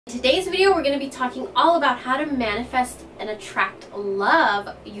Today's video we're going to be talking all about how to manifest and attract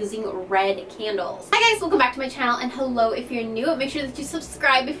love using red candles. Hi guys, welcome back to my channel, and hello if you're new. Make sure that you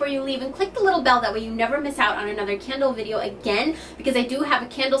subscribe before you leave and click the little bell, that way you never miss out on another candle video again, because I do have a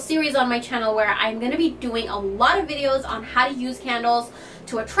candle series on my channel where I'm going to be doing a lot of videos on how to use candles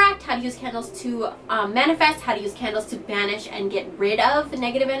to attract, how to use candles to manifest, how to use candles to banish and get rid of the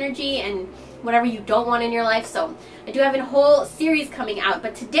negative energy and whatever you don't want in your life. So I do have a whole series coming out,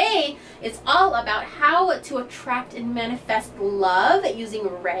 but today it's all about how to attract and manifest love using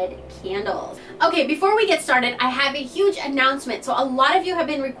red candles. Okay, before we get started, I have a huge announcement. So a lot of you have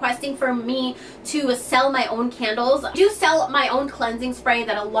been requesting for me to sell my own candles. I do sell my own cleansing spray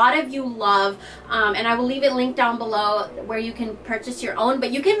that a lot of you love, and I will leave it linked down below where you can purchase your own, but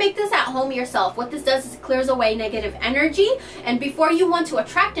you can make this at home yourself. What this does is it clears away negative energy, and before you want to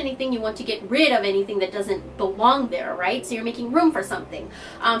attract anything, you want to get rid of anything that doesn't belong there, right? So you're making room for something.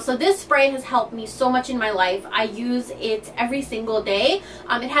 So this spray has helped me so much in my life. I use it every single day.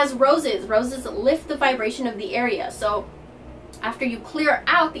 It has roses. Roses lift the vibration of the area. So after you clear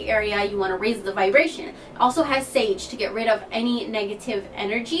out the area, you want to raise the vibration. It also has sage to get rid of any negative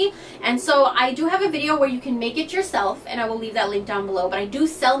energy. And so I do have a video where you can make it yourself, and I will leave that link down below. But I do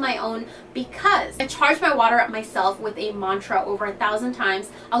sell my own because I charge my water up myself with a mantra over 1,000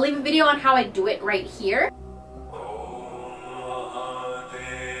 times. I'll leave a video on how I do it right here.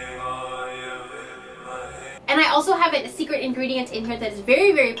 And I also have a secret ingredient in here that is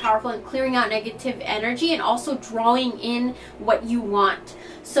very, very powerful in clearing out negative energy and also drawing in what you want.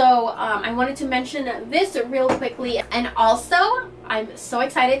 So I wanted to mention this real quickly. And also, I'm so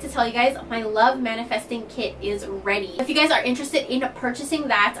excited to tell you guys my love manifesting kit is ready. If you guys are interested in purchasing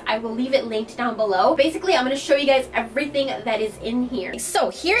that, I will leave it linked down below. Basically, I'm going to show you guys everything that is in here. So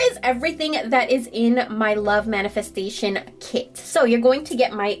here is everything that is in my love manifestation kit. So you're going to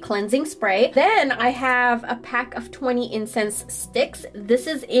get my cleansing spray. Then I have a pack of 20 incense sticks. This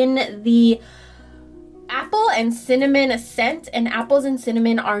is in the apple and cinnamon scent, and apples and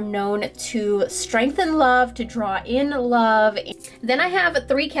cinnamon are known to strengthen love, to draw in love. Then I have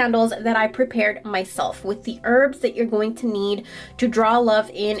 3 candles that I prepared myself with the herbs that you're going to need to draw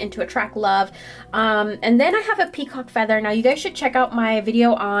love in and to attract love. And then I have a peacock feather. Now you guys should check out my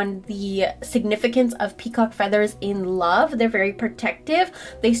video on the significance of peacock feathers in love. They're very protective.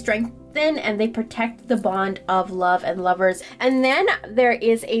 They strengthen and they protect the bond of love and lovers. And then there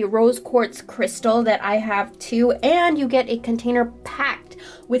is a rose quartz crystal that I have too, and you get a container packed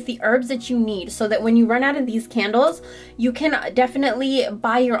with the herbs that you need, so that when you run out of these candles, you can definitely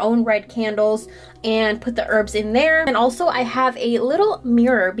buy your own red candles and put the herbs in there. And also I have a little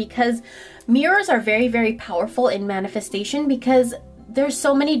mirror, because mirrors are very, very powerful in manifestation, because there's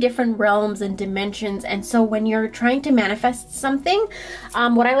so many different realms and dimensions. And so when you're trying to manifest something,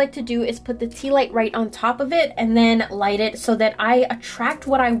 what I like to do is put the tea light right on top of it and then light it, so that I attract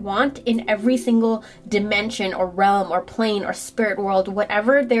what I want in every single dimension or realm or plane or spirit world,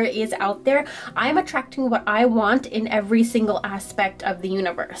 whatever there is out there. I'm attracting what I want in every single aspect of the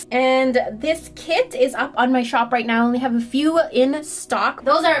universe. And this kit is up on my shop right now. I only have a few in stock.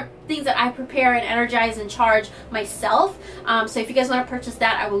 Those are things that I prepare and energize and charge myself. So if you guys want to purchase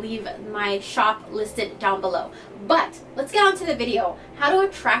that, I will leave my shop listed down below. But let's get on to the video. How to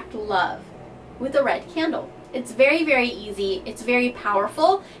attract love with a red candle. It's very, very easy. It's very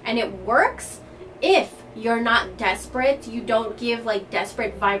powerful, and it works if you're not desperate. You don't give like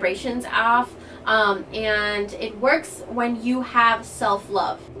desperate vibrations off, and it works when you have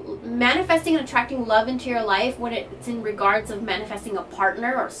self-love. Manifesting and attracting love into your life, when it's in regards of manifesting a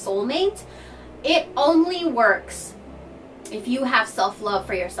partner or soulmate, it only works if you have self-love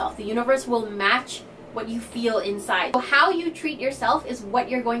for yourself. The universe will match what you feel inside. So how you treat yourself is what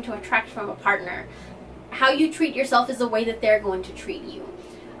you're going to attract from a partner. How you treat yourself is the way that they're going to treat you.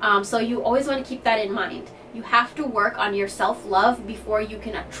 So you always want to keep that in mind. You have to work on your self-love before you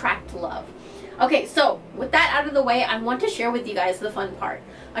can attract love. Okay, so with that out of the way, I want to share with you guys the fun part.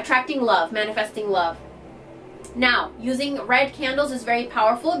 Attracting love, manifesting love. Now, using red candles is very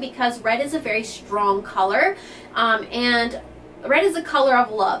powerful because red is a very strong color, and red is the color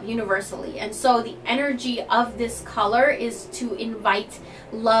of love universally. And so the energy of this color is to invite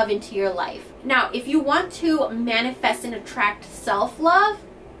love into your life. Now, if you want to manifest and attract self-love,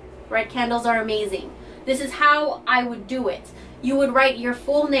 red candles are amazing. This is how I would do it. You would write your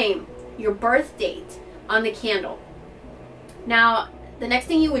full name, your birth date on the candle. Now, the next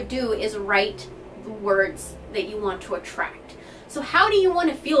thing you would do is write the words that you want to attract. So how do you want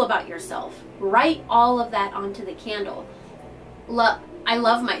to feel about yourself? Write all of that onto the candle. I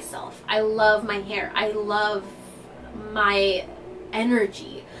love myself. I love my hair. I love my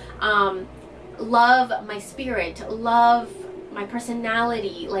energy, love my spirit, love my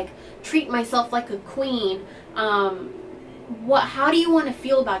personality, like treat myself like a queen. How do you want to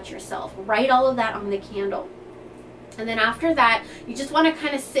feel about yourself? Write all of that on the candle. And then after that, you just want to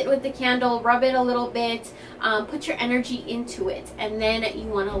kind of sit with the candle, rub it a little bit, put your energy into it, and then you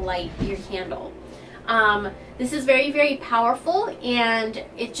want to light your candle. This is very, very powerful, and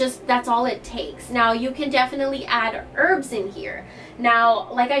that's all it takes. Now, you can definitely add herbs in here.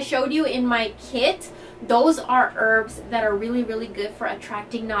 Now, like I showed you in my kit, those are herbs that are really, really good for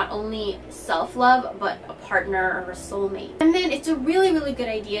attracting not only self-love, but a partner or a soulmate. And then it's a really, really good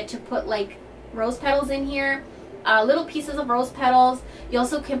idea to put like rose petals in here, little pieces of rose petals. You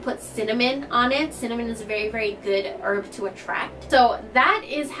also can put cinnamon on it. Cinnamon is a very, very good herb to attract. So that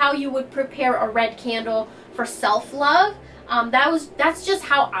is how you would prepare a red candle for self-love. That's just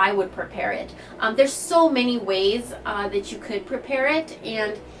how I would prepare it. There's so many ways that you could prepare it,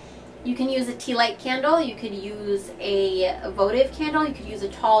 and you can use a tea light candle, you could use a votive candle, you could use a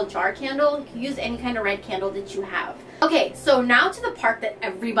tall jar candle, you could use any kind of red candle that you have. Okay, so now to the part that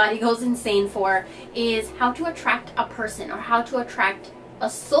everybody goes insane for, is how to attract a person, or how to attract a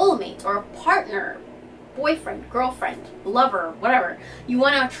soulmate or a partner, boyfriend, girlfriend, lover, whatever. You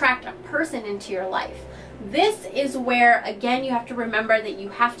want to attract a person into your life. This is where, again, you have to remember that you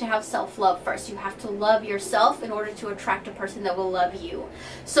have to have self-love first. You have to love yourself in order to attract a person that will love you.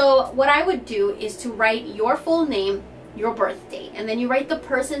 So what I would do is to write your full name, your birth date, and then you write the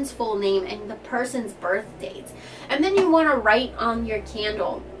person's full name and the person's birth date. And then you want to write on your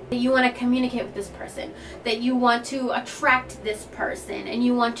candle that you want to communicate with this person, that you want to attract this person, and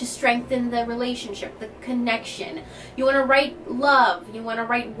you want to strengthen the relationship, the connection. You want to write love, you want to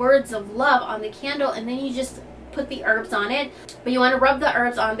write words of love on the candle, and then you just put the herbs on it. But you want to rub the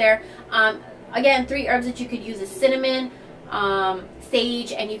herbs on there. Again, 3 herbs that you could use is cinnamon,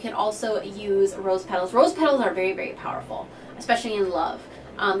 sage, and you can also use rose petals. Rose petals are very, very powerful, especially in love.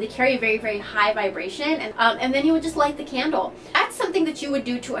 They carry a very, very high vibration, and then you would just light the candle. That's something that you would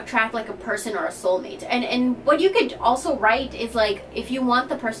do to attract like a person or a soulmate. And what you could also write is, like, if you want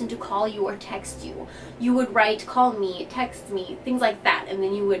the person to call you or text you, you would write call me, text me, things like that, and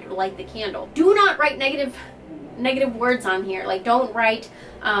then you would light the candle. Do not write negative words on here. Like, don't write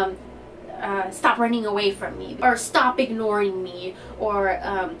stop running away from me, or stop ignoring me, or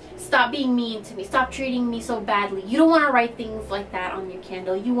stop being mean to me, stop treating me so badly. You don't want to write things like that on your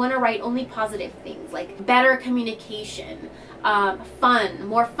candle. You want to write only positive things, like better communication, fun,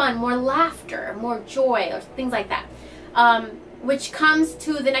 more laughter, more joy, or things like that. Which comes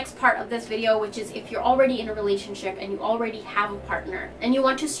to the next part of this video, which is if you're already in a relationship and you already have a partner and you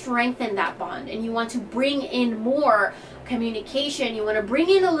want to strengthen that bond and you want to bring in more communication, you want to bring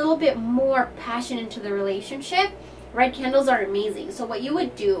in a little bit more passion into the relationship, red candles are amazing. So what you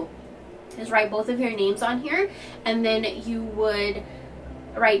would do is write both of your names on here, and then you would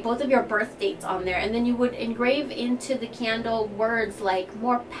write both of your birth dates on there, and then you would engrave into the candle words like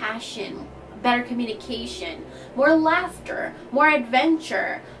more passion, better communication, more laughter, more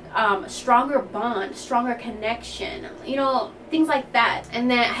adventure, stronger bond, stronger connection, you know, things like that,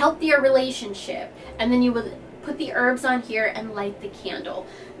 and then a healthier relationship. And then you would put the herbs on here and light the candle.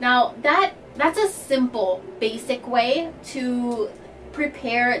 Now that's a simple, basic way to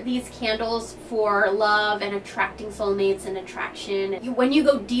prepare these candles for love and attracting soulmates and attraction. When you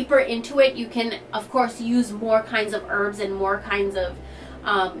go deeper into it, you can of course use more kinds of herbs and more kinds of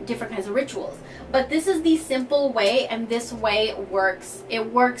different kinds of rituals, but this is the simple way, and this way works.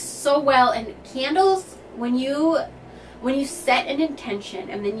 It works so well. And candles, when you set an intention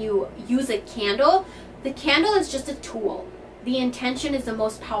and then you use a candle, the candle is just a tool. The intention is the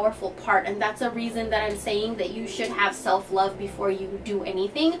most powerful part, and that's a reason that I'm saying that you should have self-love before you do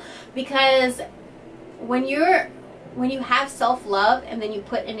anything, because when you have self-love and then you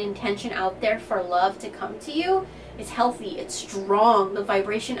put an intention out there for love to come to you, it's healthy, it's strong. The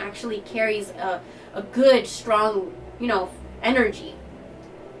vibration actually carries a good, strong, you know, energy.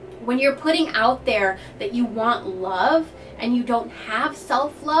 When you're putting out there that you want love and you don't have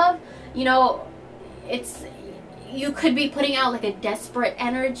self-love, you know, you could be putting out like a desperate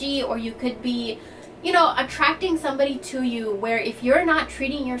energy, or you could be, you know, attracting somebody to you where if you're not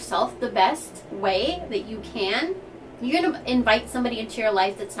treating yourself the best way that you can, you're going to invite somebody into your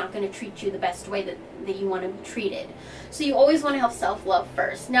life that's not going to treat you the best way that you want to be treated. So you always want to have self-love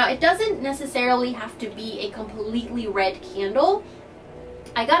first. Now, it doesn't necessarily have to be a completely red candle.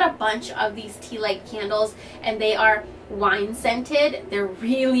 I got a bunch of these tea light candles, and they are wine scented. They're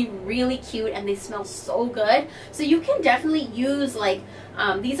really, really cute, and they smell so good. So you can definitely use like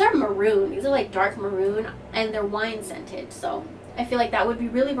these are maroon. These are like dark maroon, and they're wine scented. So I feel like that would be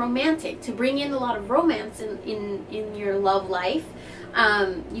really romantic to bring in a lot of romance in your love life.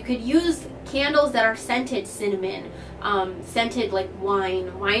 You could use candles that are scented cinnamon, scented like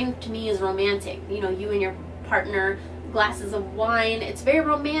wine. Wine to me is romantic. You know, you and your partner, glasses of wine. It's very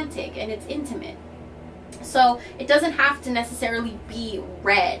romantic and it's intimate. So it doesn't have to necessarily be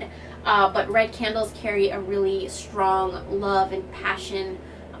red, but red candles carry a really strong love and passion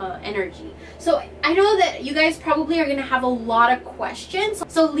energy. So I know that you guys probably are going to have a lot of questions.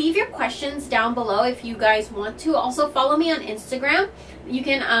 So leave your questions down below if you guys want to. Also follow me on Instagram. You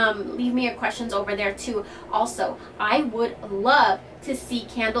can leave me your questions over there too. Also, I would love to see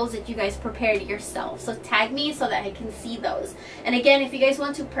candles that you guys prepared yourself. So tag me so that I can see those. And again, if you guys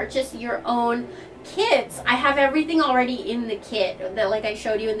want to purchase your own kits, I have everything already in the kit that like I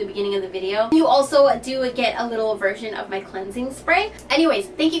showed you in the beginning of the video. You also do get a little version of my cleansing spray. Anyways,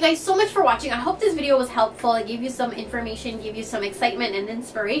 thank you guys so much for watching. I hope this video was helpful. It gave you some information, gave you some excitement and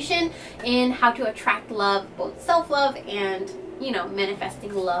inspiration in how to attract love, both self-love and, you know,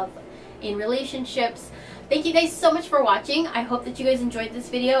 manifesting love in relationships. Thank you guys so much for watching. I hope that you guys enjoyed this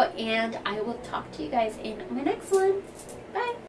video, and I will talk to you guys in my next one. Bye!